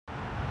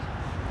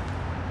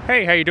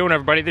Hey, how you doing,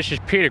 everybody? This is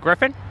Peter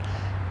Griffin.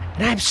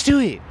 And I'm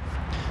Stewie.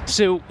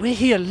 So we're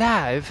here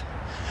live,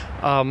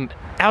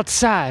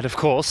 outside, of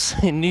course,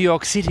 in New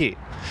York City.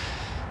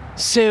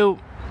 So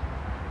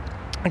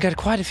I got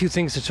quite a few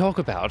things to talk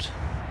about,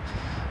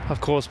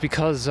 of course,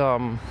 because,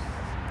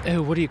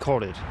 what do you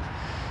call it?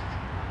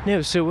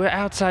 No, so we're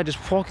outside just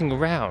walking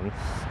around.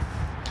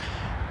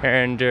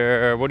 And,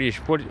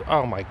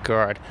 oh my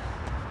God.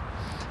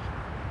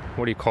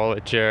 What do you call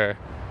it?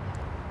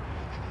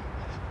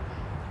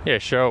 Yeah,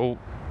 so,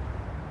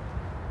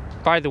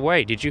 by the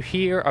way, did you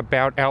hear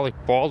about Alec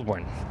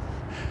Baldwin?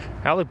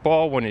 Alec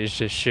Baldwin is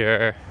this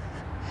actor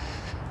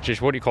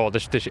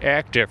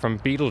from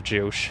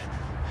Beetlejuice.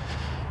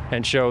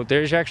 And so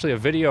there's actually a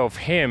video of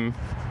him,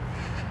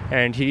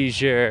 and he's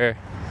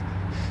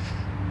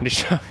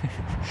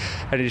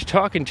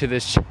talking to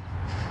this,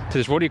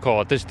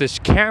 this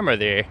camera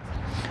there,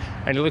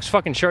 and he looks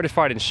fucking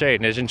certified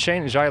insane. As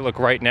insane as I look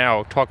right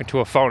now, talking to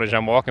a phone as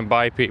I'm walking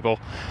by people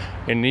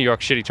in New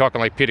York City, talking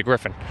like Peter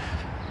Griffin.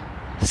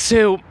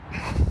 So,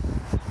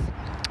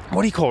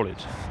 what do you call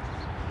it?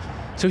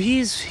 So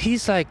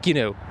he's like,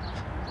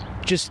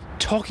 just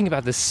talking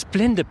about the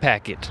Splenda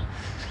packet.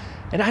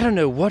 And I don't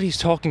know what he's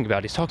talking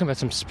about. He's talking about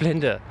some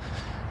Splenda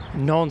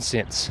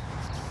nonsense.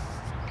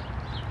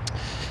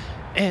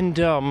 And,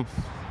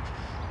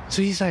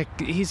 so he's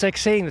like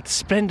saying that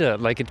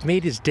Splenda, like, it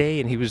made his day,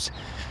 and he was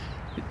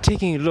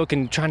taking a look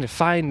and trying to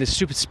find the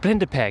stupid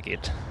Splenda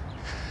packet.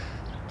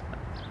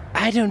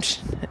 I don't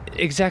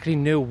exactly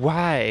know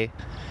why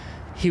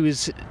he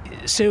was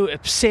so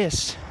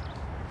obsessed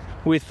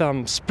with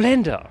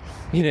Splenda.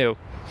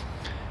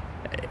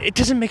 It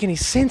doesn't make any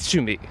sense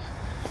to me.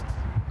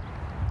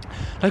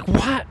 Like,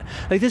 what?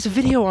 Like, there's a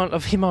video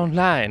of him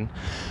online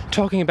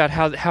talking about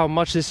how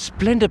much this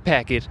Splenda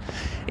packet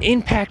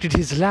impacted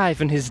his life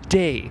and his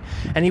day.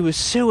 And he was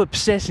so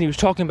obsessed, and he was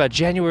talking about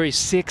January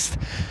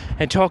 6th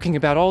and talking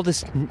about all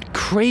this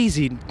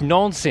crazy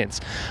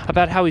nonsense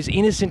about how he's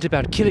innocent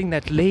about killing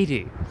that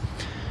lady.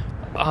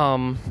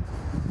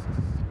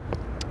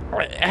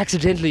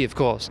 Accidentally, of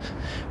course.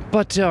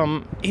 But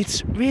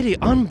it's really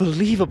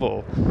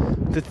unbelievable,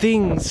 the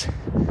things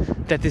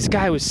that this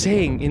guy was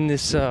saying in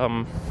this,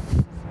 in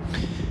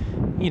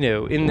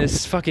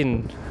this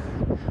fucking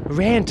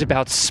rant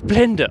about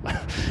Splenda,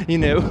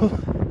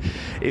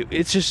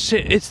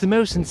 It's the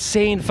most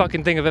insane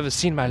fucking thing I've ever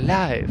seen in my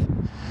life.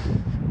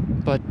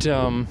 But,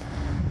 I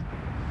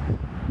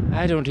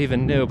don't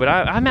even know. But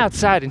I'm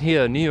outside in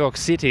here in New York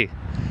City,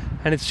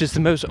 and it's just the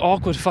most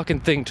awkward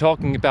fucking thing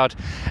talking about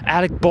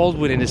Alec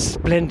Baldwin and his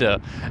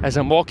Splenda as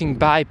I'm walking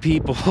by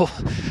people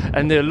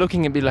and they're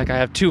looking at me like I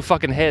have two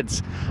fucking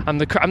heads. I'm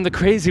the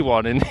crazy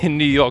one in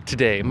New York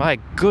today. My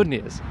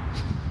goodness.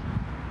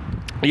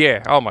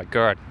 Yeah, oh my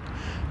God.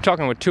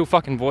 Talking with two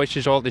fucking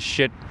voices, all this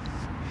shit.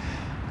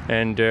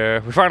 And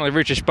we finally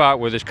reached a spot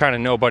where there's kind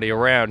of nobody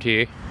around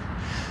here.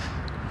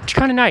 It's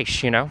kind of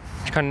nice, It's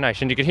kind of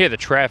nice. And you can hear the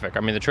traffic. I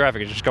mean, the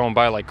traffic is just going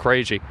by like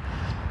crazy.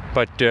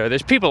 But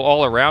there's people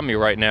all around me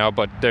right now,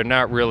 but they're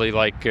not really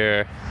like...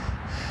 they're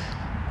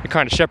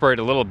kind of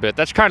separated a little bit.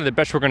 That's kind of the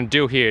best we're going to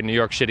do here in New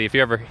York City. If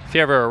you're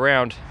ever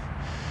around,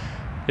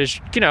 there's,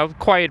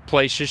 quiet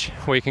places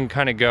where you can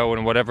kind of go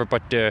and whatever,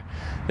 but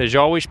there's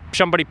always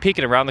somebody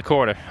peeking around the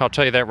corner. I'll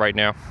tell you that right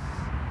now.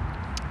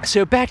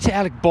 So back to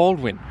Alec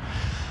Baldwin.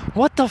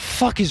 What the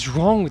fuck is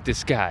wrong with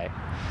this guy?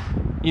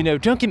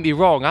 Don't get me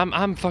wrong.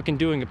 I'm fucking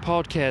doing a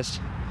podcast,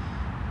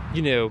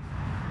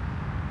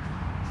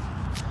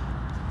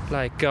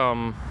 like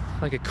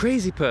a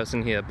crazy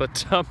person here,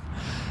 but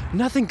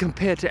nothing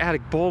compared to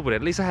Alec Baldwin.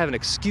 At least I have an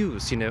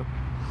excuse,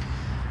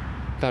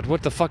 about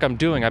what the fuck I'm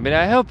doing. I mean,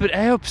 I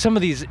hope some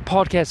of these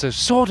podcasts are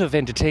sort of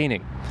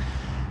entertaining.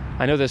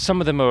 I know that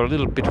some of them are a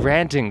little bit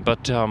ranting,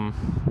 but I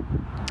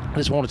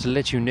just wanted to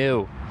let you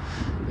know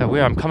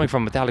where I'm coming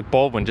from with Alec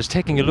Baldwin. Just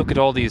taking a look at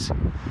all these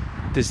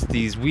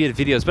weird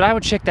videos. But I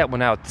would check that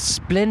one out.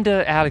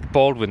 Splenda Alec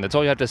Baldwin. That's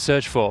all you have to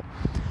search for.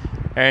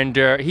 And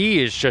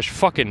he is just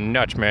fucking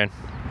nuts, man.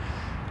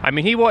 I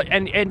mean, he was,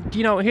 and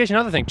here's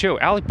another thing too.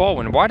 Alec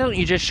Baldwin, why don't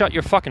you just shut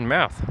your fucking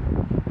mouth?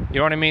 You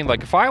know what I mean?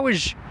 Like, if I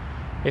was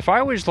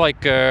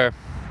like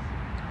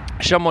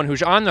someone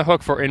who's on the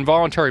hook for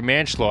involuntary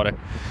manslaughter,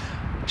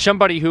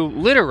 somebody who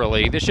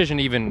literally, this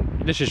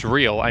is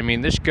real. I mean,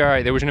 this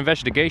guy, there was an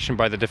investigation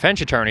by the defense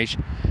attorneys,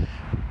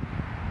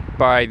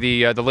 by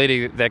the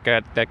lady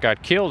that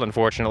got killed,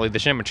 unfortunately, the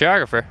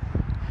cinematographer,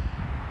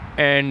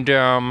 and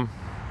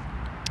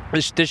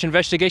this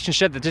investigation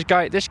said that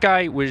this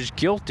guy was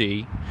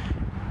guilty,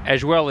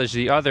 as well as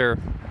the other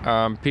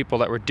people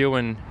that were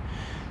doing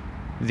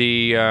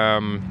the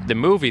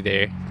movie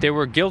there. They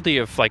were guilty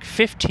of like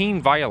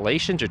 15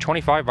 violations or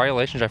 25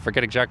 violations. I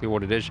forget exactly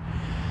what it is.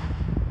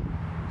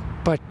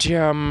 But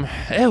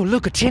oh,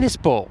 look, a tennis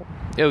ball.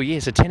 Oh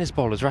yes, a tennis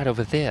ball is right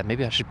over there.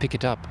 Maybe I should pick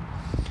it up.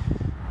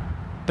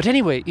 But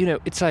anyway,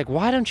 it's like,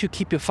 why don't you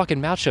keep your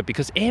fucking mouth shut?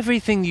 Because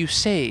everything you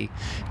say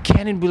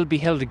can and will be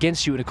held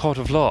against you in a court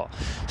of law.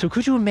 So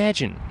could you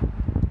imagine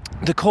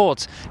the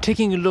courts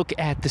taking a look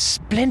at the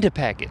Splenda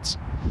packets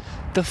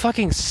The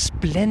fucking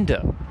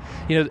Splenda.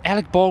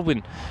 Alec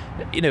Baldwin,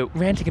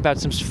 ranting about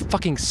some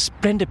fucking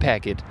Splenda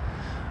packet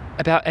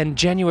and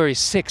January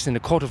 6th in the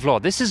court of law.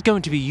 This is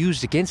going to be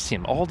used against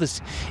him. All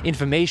this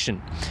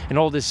information and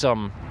all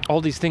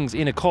these things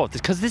in a court,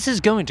 because this is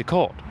going to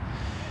court.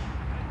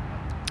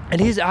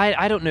 And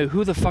I don't know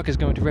who the fuck is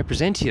going to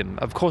represent him.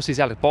 Of course, he's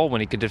Alec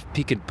Baldwin. He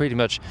can pretty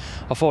much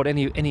afford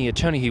any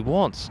attorney he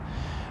wants.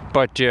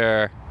 But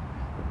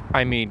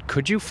I mean,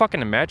 could you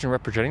fucking imagine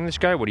representing this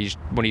guy when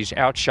he's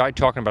outside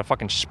talking about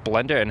fucking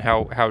Splenda and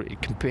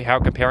how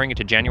comparing it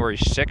to January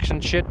 6th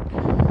and shit?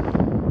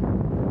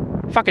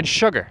 Fucking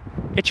sugar.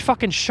 It's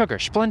fucking sugar.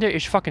 Splenda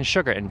is fucking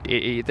sugar, and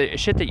the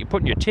shit that you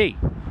put in your tea.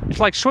 It's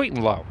like sweet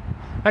and low.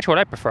 That's what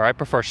I prefer. I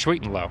prefer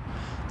sweet and low.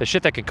 The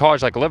shit that could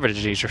cause like liver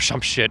disease or some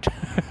shit.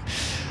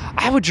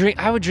 I would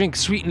drink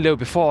sweet and low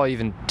before I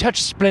even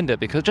touch Splenda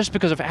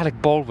because of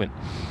Alec Baldwin.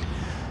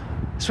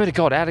 I swear to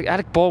God,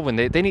 Alec Baldwin.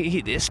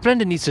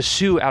 Splenda needs to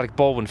sue Alec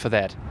Baldwin for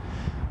that,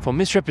 for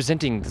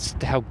misrepresenting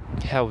how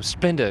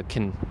Splenda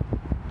can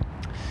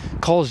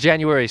cause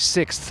January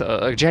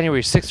 6th,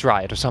 January 6th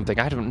riot or something.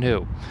 I don't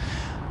know.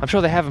 I'm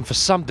sure they have him for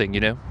something,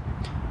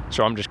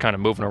 So I'm just kind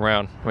of moving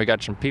around. We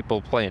got some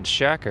people playing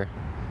Shacker.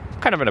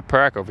 Kind of in a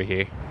park over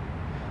here.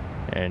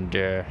 And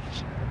a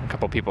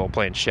couple people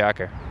playing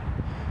Shacker.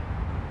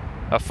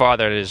 A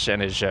father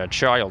and his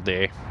child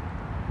there.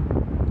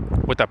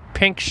 With a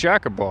pink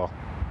Shacker ball.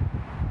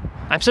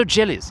 I'm so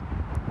jealous.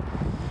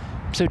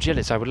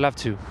 I would love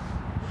to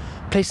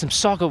play some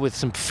soccer with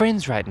some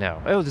friends right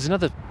now. Oh, there's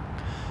another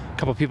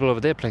couple of people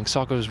over there playing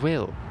soccer as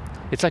well.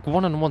 It's like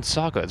one-on-one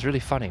soccer. It's really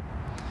funny.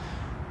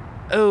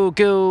 Oh,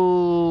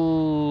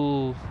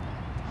 goal!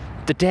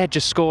 The dad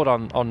just scored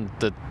on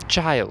the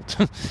child.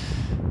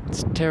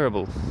 It's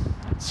terrible.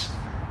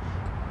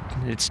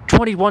 It's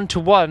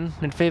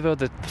 21-1 in favor of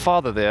the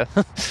father there.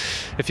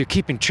 If you're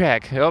keeping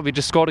track. Oh, we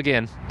just scored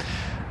again.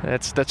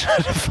 That's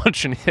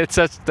unfortunate.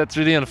 That's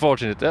really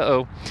unfortunate.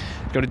 Uh-oh.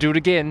 Gonna do it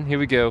again. Here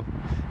we go.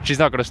 She's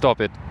not gonna stop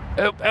it.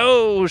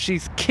 Oh,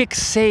 she's kick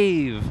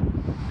save.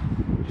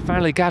 She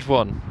finally got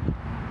one.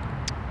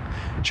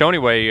 So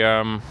anyway,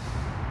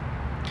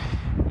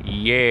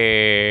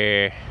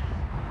 yeah.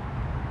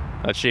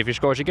 Let's see if he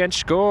scores again.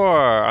 Score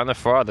on the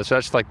father. So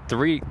that's like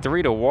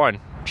 3-1.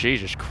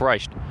 Jesus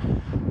Christ.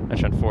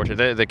 That's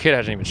unfortunate. The kid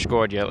hasn't even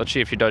scored yet. Let's see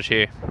if he does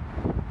here.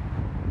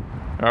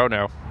 Oh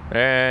no.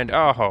 And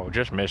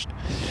just missed.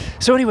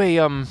 So anyway,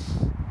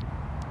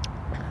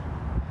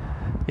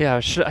 yeah, I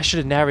should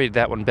have narrated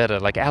that one better,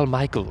 like Al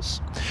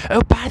Michaels.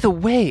 Oh, by the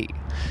way,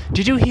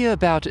 did you hear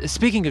about,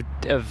 speaking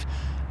of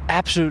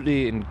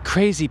absolutely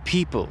crazy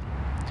people,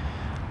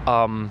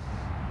 so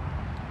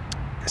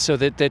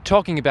they're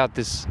talking about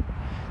this,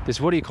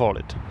 what do you call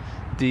it?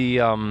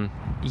 The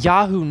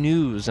Yahoo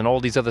News and all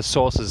these other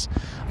sources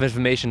of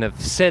information have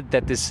said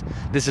that this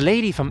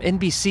lady from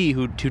NBC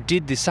who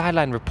did the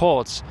sideline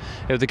reports,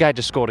 the guy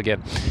just scored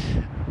again,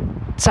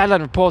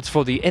 sideline reports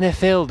for the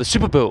NFL, the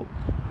Super Bowl,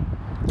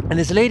 and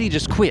this lady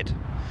just quit.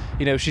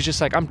 She's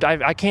just like,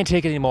 I can't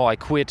take it anymore. I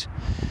quit.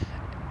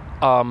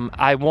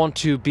 I want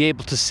to be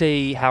able to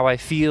say how I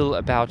feel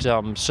about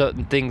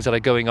certain things that are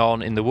going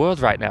on in the world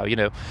right now.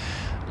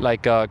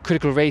 Like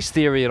critical race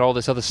theory and all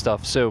this other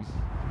stuff. So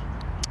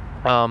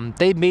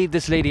they made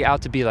this lady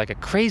out to be like a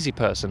crazy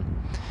person.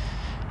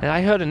 And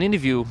I heard an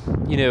interview,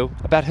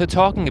 about her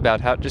talking about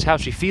how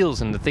she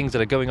feels and the things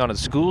that are going on in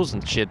schools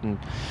and shit. And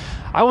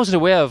I wasn't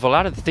aware of a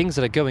lot of the things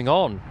that are going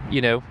on,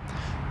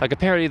 Like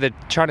apparently they're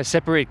trying to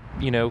separate,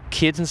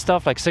 kids and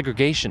stuff, like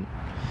segregation.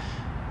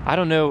 I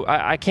don't know.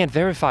 I can't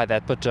verify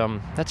that, but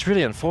that's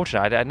really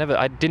unfortunate.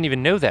 I didn't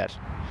even know that.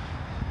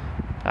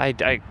 I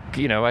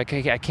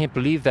can't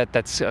believe that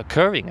that's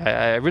occurring.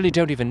 I really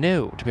don't even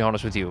know, to be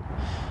honest with you.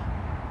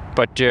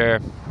 But yeah,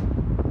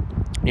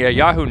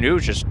 Yahoo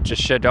News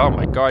just said, "Oh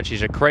my God,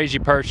 she's a crazy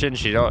person.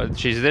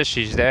 She's this,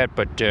 she's that."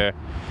 But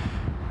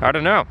I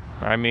don't know.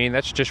 I mean,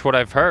 that's just what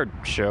I've heard.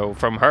 So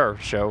from her.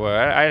 So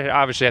I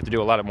obviously have to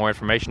do a lot of more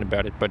information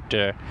about it. But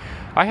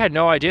I had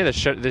no idea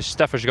this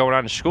stuff was going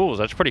on in schools.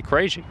 That's pretty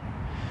crazy.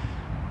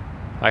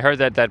 I heard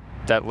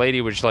that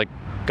lady was like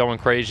going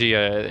crazy.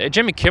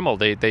 Jimmy Kimmel,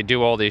 they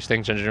do all these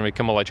things on Jimmy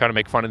Kimmel. Like trying to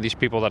make fun of these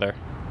people that are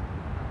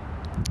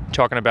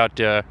talking about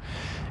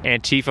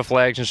Antifa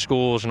flags in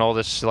schools and all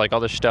this like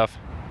other stuff.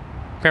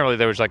 Apparently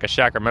there was like a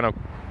Sacramento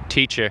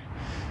teacher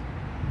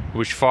who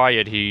was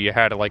fired. He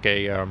had like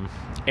a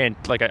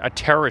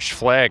terrorist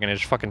flag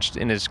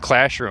in his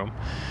classroom,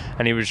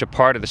 and he was a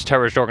part of this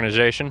terrorist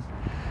organization.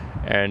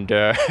 And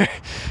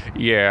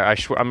yeah,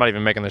 I'm not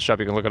even making this up.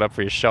 You can look it up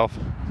for yourself.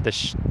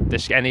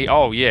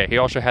 He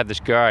also had this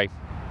guy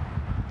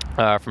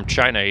from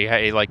China.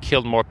 He like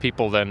killed more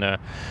people than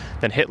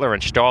Hitler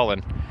and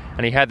Stalin,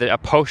 and he had a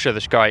poster of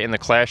this guy in the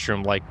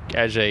classroom, like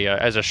as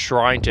a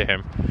shrine to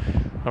him.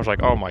 I was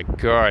like, oh my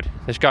God,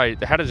 this guy!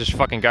 How does this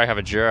fucking guy have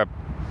a job?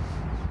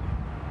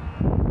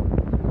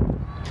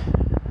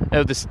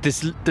 Oh,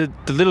 the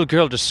little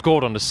girl just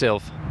scored on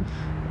herself.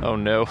 Oh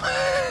no.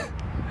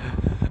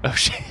 Oh,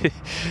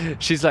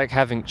 she's like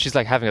having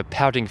a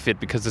pouting fit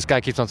because this guy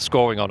keeps on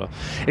scoring on her.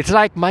 It's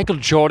like Michael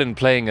Jordan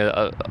playing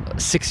a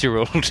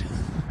 6-year-old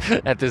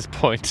at this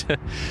point.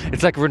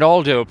 It's like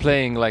Ronaldo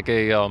playing like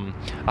a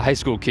high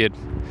school kid.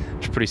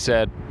 It's pretty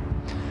sad.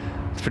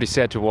 It's pretty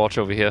sad to watch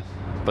over here.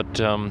 But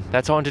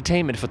that's our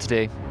entertainment for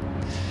today.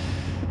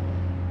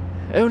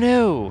 Oh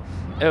no!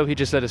 Oh, he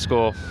just let her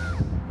score.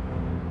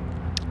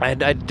 I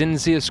didn't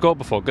see her score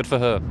before. Good for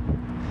her.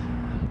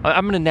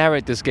 I'm going to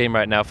narrate this game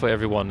right now for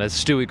everyone as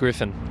Stewie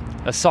Griffin.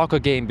 A soccer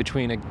game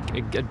between a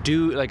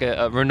dude, like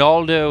a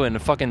Ronaldo and a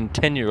fucking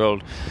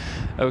 10-year-old.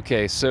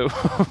 Okay, so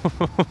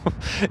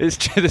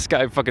this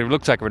guy fucking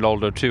looks like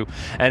Ronaldo too.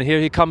 And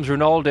here he comes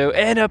Ronaldo,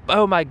 and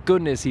oh my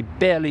goodness, he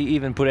barely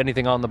even put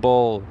anything on the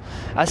ball.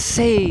 A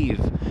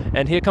save!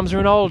 And here comes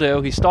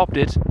Ronaldo, he stopped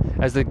it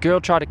as the girl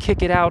tried to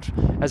kick it out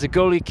as a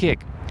goalie kick.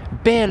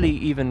 Barely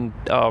even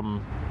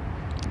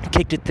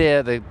kicked it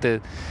there.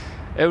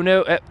 Oh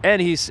no,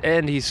 and he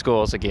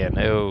scores again.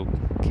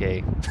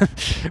 Okay.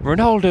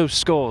 Ronaldo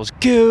scores.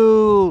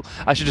 Goal!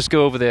 I should just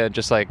go over there and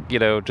just like,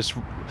 just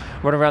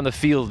run around the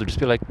field and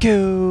just be like,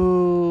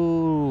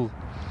 goal!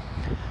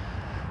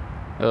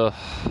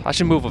 I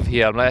should move over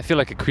here. I feel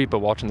like a creeper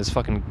watching this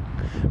fucking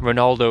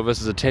Ronaldo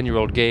versus a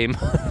 10-year-old game.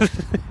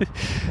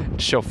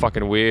 It's so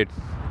fucking weird.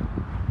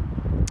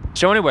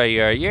 So anyway,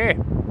 yeah.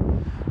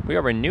 We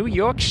are in New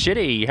York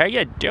City. How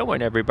you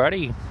doing,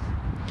 everybody?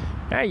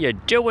 How you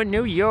doing,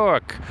 New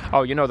York?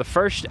 Oh,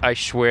 I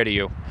swear to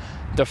you,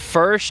 the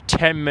first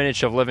 10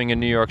 minutes of living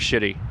in New York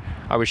City,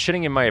 I was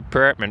sitting in my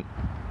apartment,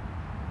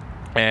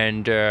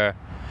 and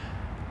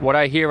what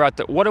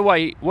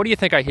do you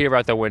think I hear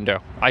out the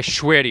window? I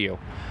swear to you,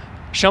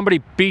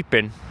 somebody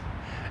beeping,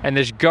 and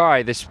this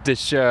guy, this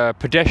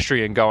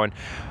pedestrian going,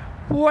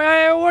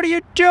 "Well, what are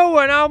you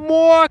doing? I'm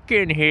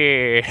walking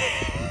here."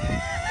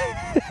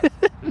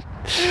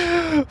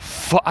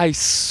 I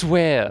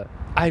swear.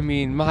 I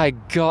mean, my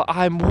God,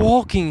 I'm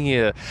walking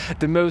here.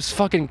 The most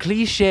fucking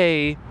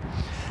cliche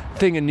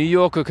thing a New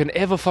Yorker can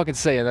ever fucking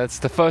say, and that's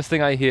the first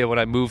thing I hear when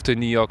I move to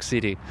New York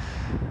City.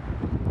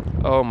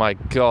 Oh my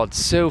God,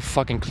 so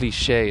fucking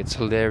cliche. It's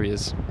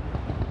hilarious.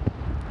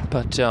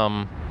 But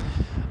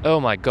oh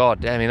my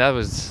God, I mean, that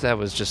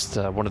was just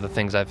one of the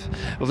things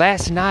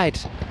last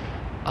night.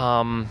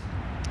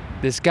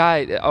 This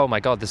guy, oh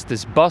my God,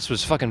 this bus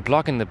was fucking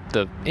blocking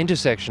the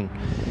intersection.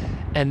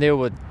 And there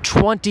were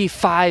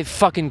 25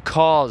 fucking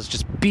cars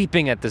just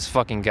beeping at this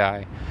fucking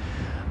guy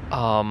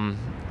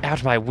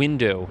out my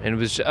window. And it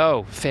was,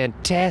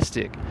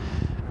 fantastic.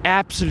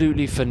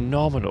 Absolutely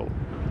phenomenal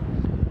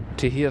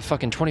to hear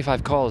fucking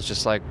 25 cars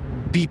just like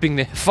beeping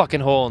their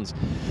fucking horns.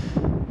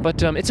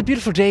 But it's a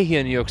beautiful day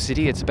here in New York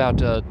City. It's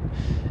about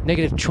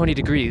negative 20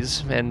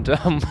 degrees. And,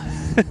 that's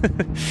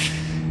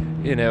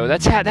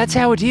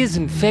how it is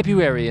in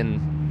February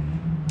and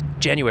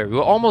January.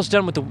 We're almost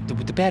done with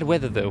the bad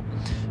weather, though.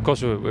 Of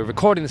course, we're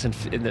recording this in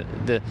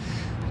the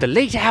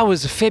late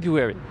hours of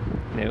February,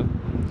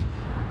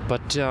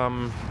 But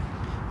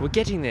we're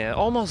getting there.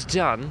 Almost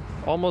done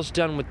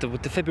with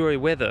the February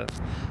weather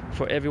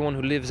for everyone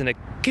who lives in a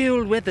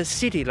cold weather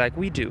city like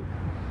we do.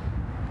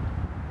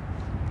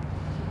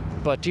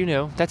 But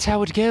that's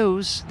how it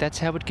goes.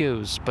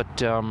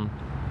 But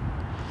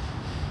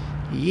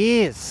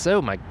yes,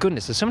 oh my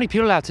goodness, there's so many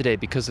people out today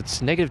because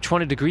it's negative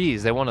 20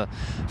 degrees. They want to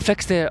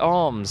flex their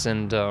arms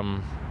and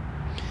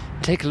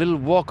take a little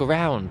walk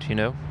around,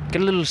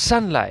 get a little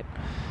sunlight.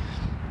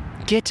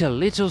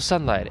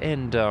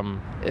 And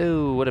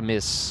oh, what a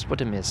miss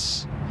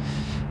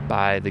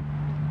by the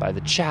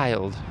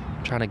child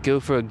trying to go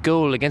for a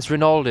goal against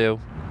Ronaldo.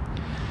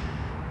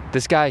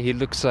 This guy, he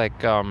looks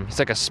like he's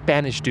like a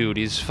Spanish dude.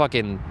 He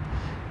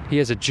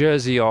has a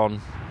jersey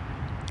on.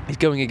 He's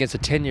going against a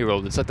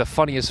 10-year-old. It's like the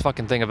funniest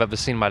fucking thing I've ever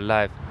seen in my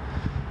life.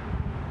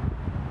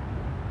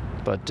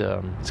 But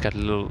it's got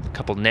a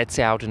couple nets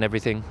out and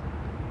everything.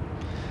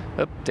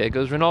 Oh, there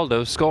goes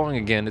Ronaldo scoring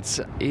again. This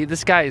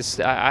guy is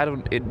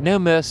no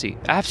mercy,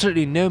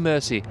 absolutely no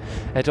mercy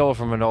at all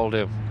from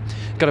Ronaldo.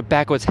 Got a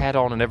backwards hat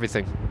on and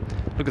everything.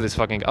 Look at this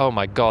fucking, oh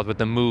my God, with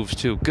the moves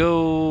too.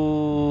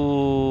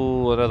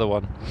 Go, another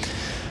one.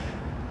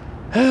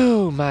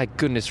 Oh my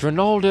goodness,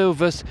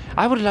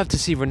 I would love to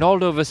see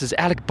Ronaldo versus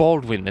Alec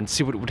Baldwin and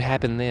see what would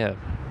happen there.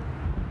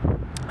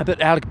 I bet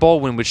Alec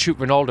Baldwin would shoot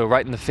Ronaldo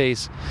right in the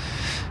face,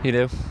 He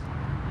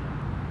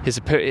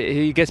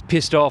gets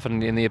pissed off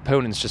and the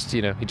opponent's just,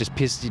 he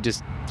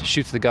just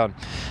shoots the gun.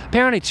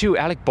 Apparently too,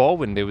 Alec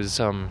Baldwin, there was,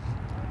 from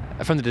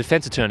the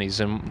defense attorneys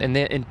and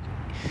their,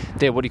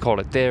 what do you call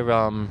it, their,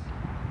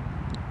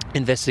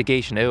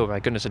 investigation. Oh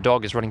my goodness, a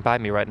dog is running by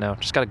me right now.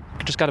 Just got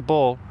a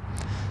ball.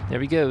 There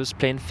he goes,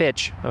 playing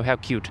fetch. Oh, how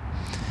cute.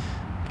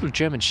 Little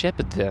German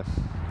Shepherd there.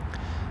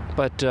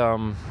 But,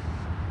 no,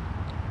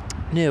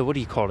 what do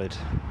you call it?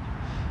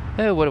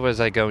 Oh, what was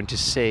I going to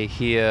say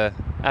here?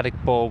 Alec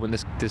Baldwin,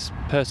 this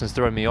person's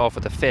throwing me off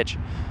with a fetch.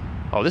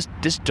 Oh,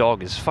 this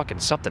dog is fucking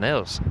something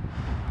else.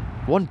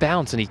 One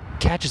bounce and he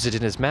catches it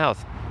in his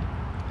mouth.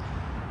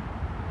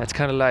 That's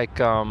kind of like,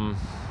 I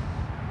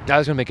was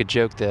going to make a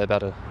joke there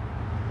about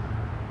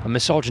a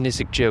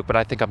misogynistic joke, but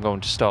I think I'm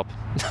going to stop.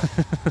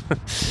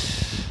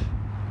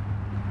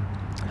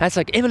 That's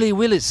like Emily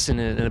Willis in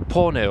a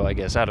porno, I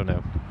guess. I don't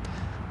know.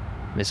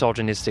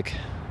 Misogynistic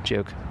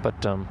joke.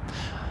 But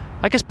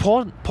I guess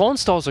porn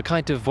stars are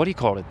kind of, what do you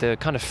call it? They're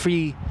kind of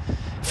free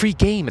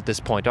game at this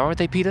point, aren't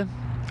they, Peter?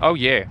 Oh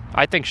yeah,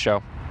 I think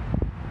so.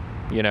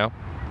 You know,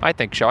 I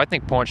think so. I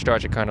think porn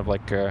stars are kind of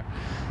like they're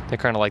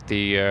kind of like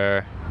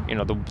the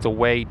the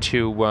way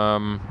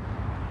to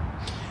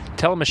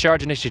tell a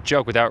misogynistic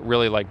joke without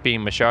really like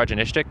being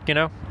misogynistic, you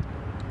know,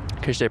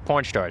 because they're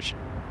porn stars.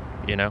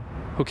 You know,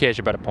 who cares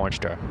about a porn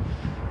star?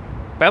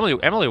 But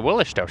Emily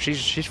Willis though,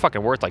 she's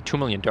fucking worth like $2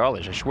 million.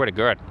 I swear to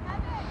God.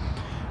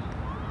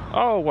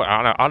 Oh, what,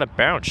 on a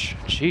bounce.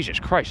 Jesus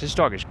Christ, this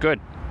dog is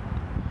good.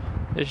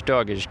 This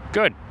dog is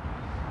good.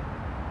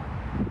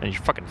 And he's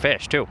fucking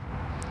fast, too.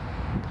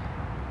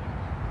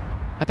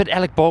 I bet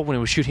Alec Baldwin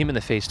would shoot him in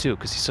the face, too,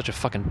 because he's such a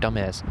fucking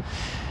dumbass.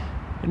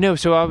 No,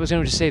 so I was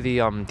going to say the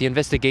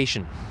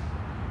investigation.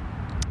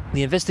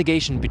 The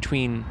investigation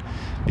between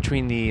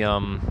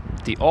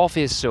the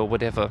office or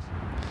whatever.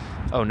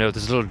 Oh no,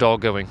 there's a little dog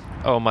going.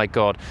 Oh my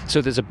god.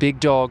 So there's a big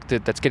dog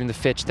that's getting the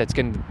fetch, that's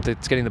getting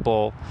the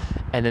ball,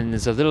 and then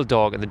there's a little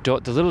dog, and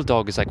the little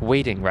dog is like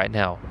waiting right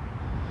now.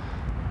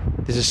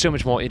 This is so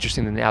much more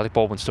interesting than the Alec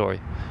Baldwin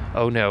story.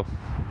 Oh no.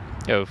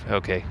 Oh,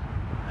 okay.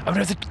 Oh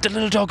no, the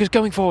little dog is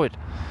going for it.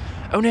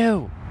 Oh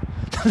no.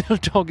 The little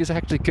dog is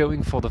actually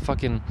going for the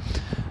fucking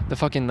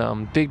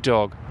big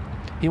dog.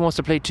 He wants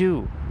to play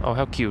too. Oh,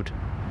 how cute.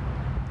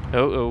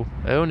 Oh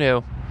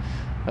no.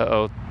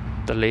 Uh-oh.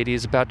 The lady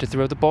is about to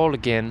throw the ball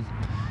again.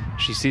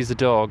 She sees the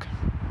dog.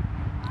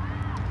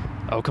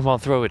 Oh, come on,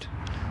 throw it.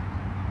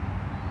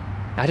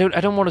 I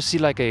don't want to see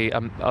like a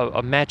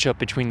matchup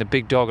between the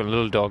big dog and the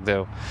little dog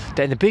though.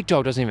 And the big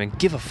dog doesn't even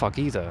give a fuck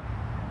either.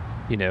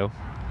 You know,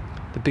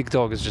 the big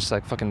dog is just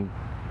like fucking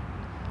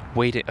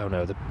waiting. Oh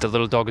no, the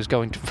little dog is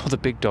going for the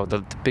big dog.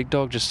 The big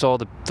dog just saw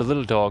the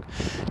little dog,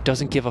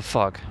 doesn't give a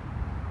fuck.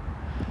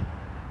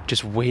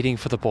 Just waiting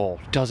for the ball,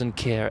 doesn't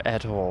care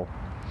at all.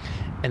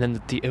 And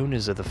then the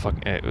owners of oh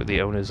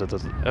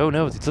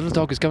no, the little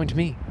dog is going to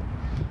me.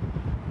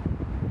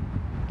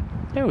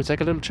 No, it's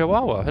like a little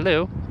Chihuahua.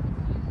 Hello.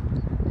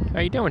 How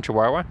you doing,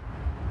 Chihuahua?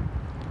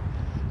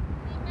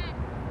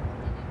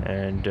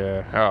 And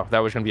that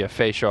was going to be a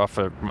face-off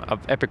of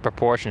epic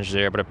proportions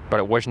there, but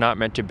it was not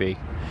meant to be.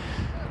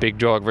 Big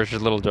dog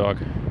versus little dog.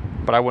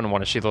 But I wouldn't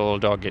want to see the little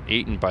dog get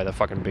eaten by the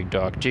fucking big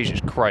dog. Jesus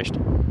Christ.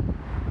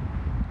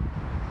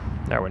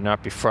 That would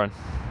not be fun.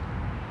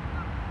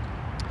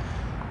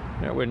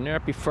 That would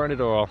not be fun at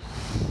all.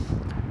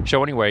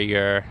 So anyway,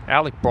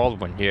 Alec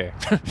Baldwin, yeah.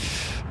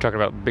 Talking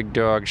about big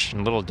dogs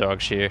and little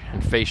dogs here,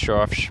 and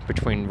face-offs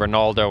between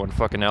Ronaldo and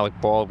fucking Alec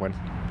Baldwin.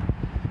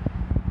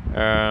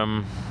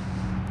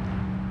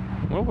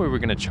 What were we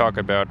going to talk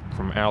about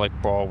from Alec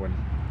Baldwin?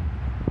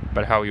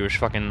 About how he was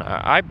fucking...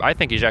 I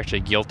think he's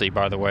actually guilty,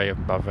 by the way,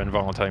 of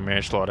involuntary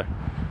manslaughter.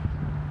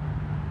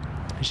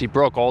 He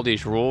broke all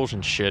these rules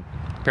and shit.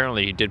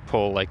 Apparently he did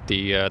pull like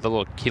he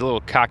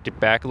little cocked it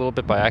back a little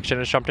bit by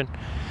accident or something.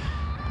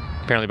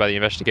 Apparently by the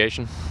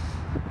investigation.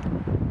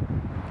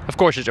 Of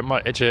course, it's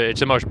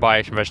the most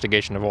biased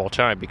investigation of all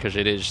time because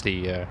it is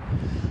the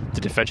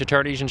defense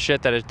attorneys and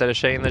shit that are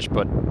saying this.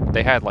 But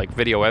they had like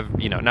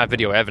not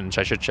video evidence,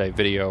 I should say,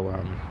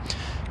 video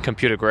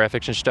computer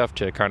graphics and stuff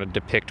to kind of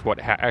depict what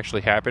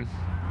actually happened.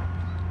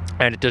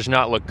 And it does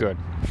not look good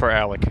for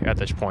Alec at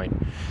this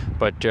point.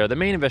 But the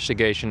main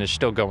investigation is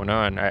still going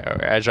on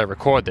as I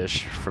record this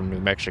from New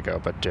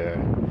Mexico. But the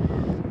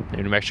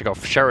New Mexico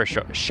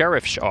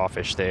Sheriff's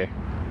Office there.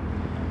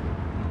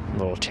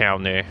 Little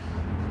town there.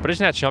 But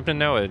isn't that something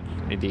though?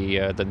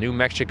 The New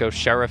Mexico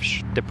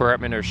Sheriff's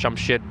Department or some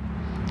shit.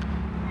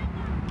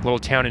 Little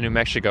town in New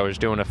Mexico is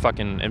doing a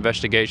fucking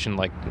investigation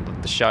like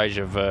the size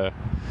of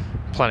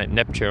planet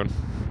Neptune.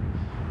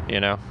 You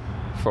know?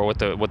 For what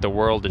the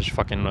world is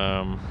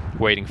fucking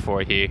waiting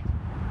for here.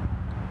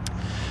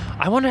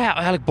 I wonder how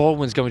Alec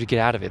Baldwin's going to get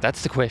out of it.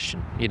 That's the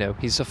question. You know,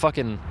 he's a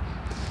fucking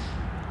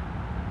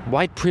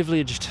white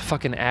privileged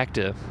fucking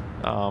actor.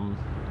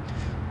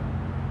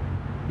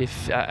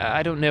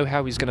 I don't know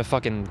how he's gonna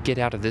fucking get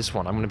out of this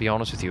one. I'm gonna be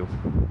honest with you.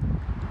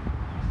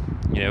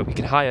 You know, he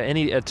can hire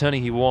any attorney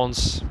he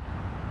wants.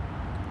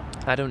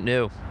 I don't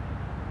know.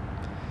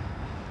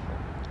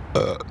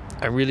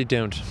 I really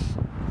don't.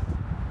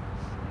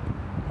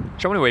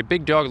 So anyway,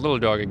 big dog, little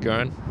dog are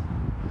gone.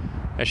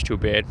 That's too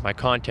bad. My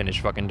content is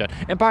fucking done.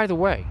 And by the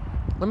way,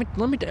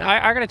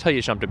 I gotta tell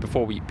you something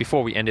before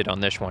we end it on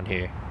this one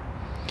here.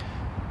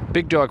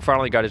 Big dog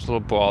finally got his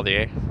little ball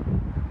there.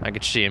 I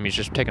could see him. He's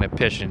just taking a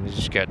piss and he's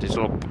just got his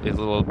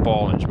little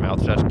ball in his mouth.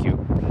 So that's cute.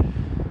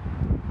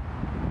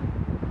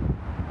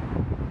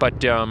 But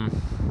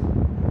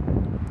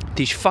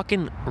these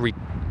fucking I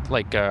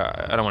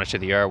don't want to say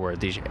the R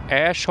word. These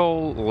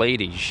asshole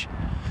ladies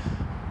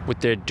with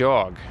their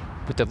dog,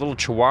 with their little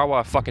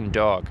Chihuahua fucking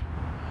dog.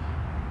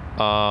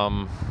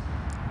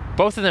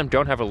 Both of them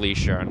don't have a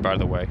leash on, by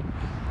the way.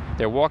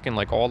 They're walking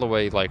like all the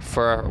way like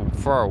far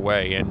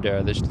away, and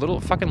this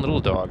little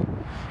dog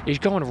is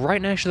going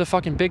right next to the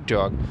fucking big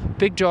dog.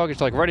 Big dog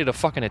is like ready to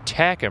fucking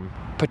attack him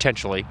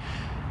potentially,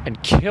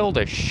 and kill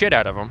the shit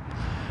out of him.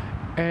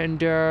 And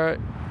the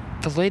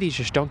ladies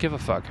just don't give a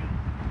fuck.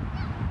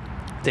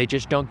 They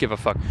just don't give a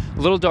fuck.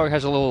 Little dog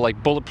has a little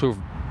like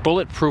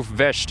bulletproof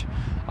vest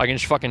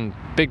against fucking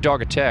big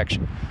dog attacks.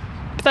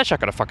 But that's not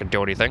gonna fucking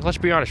do anything. Let's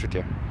be honest with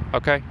you.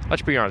 Okay?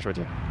 Let's be honest with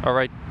you.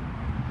 Alright?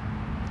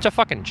 It's a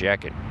fucking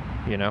jacket,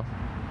 you know?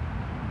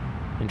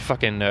 In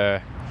fucking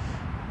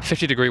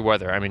 50-degree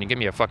weather. I mean, give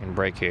me a fucking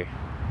break here,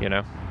 you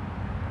know?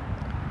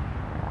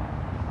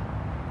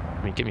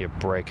 I mean, give me a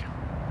break.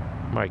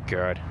 My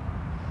God.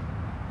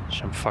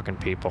 Some fucking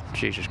people.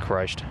 Jesus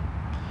Christ.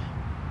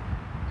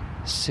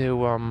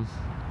 So,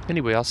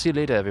 anyway, I'll see you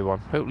later,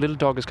 everyone. Oh, little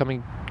dog is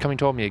coming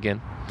toward me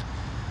again.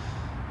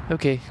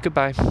 Okay,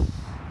 goodbye.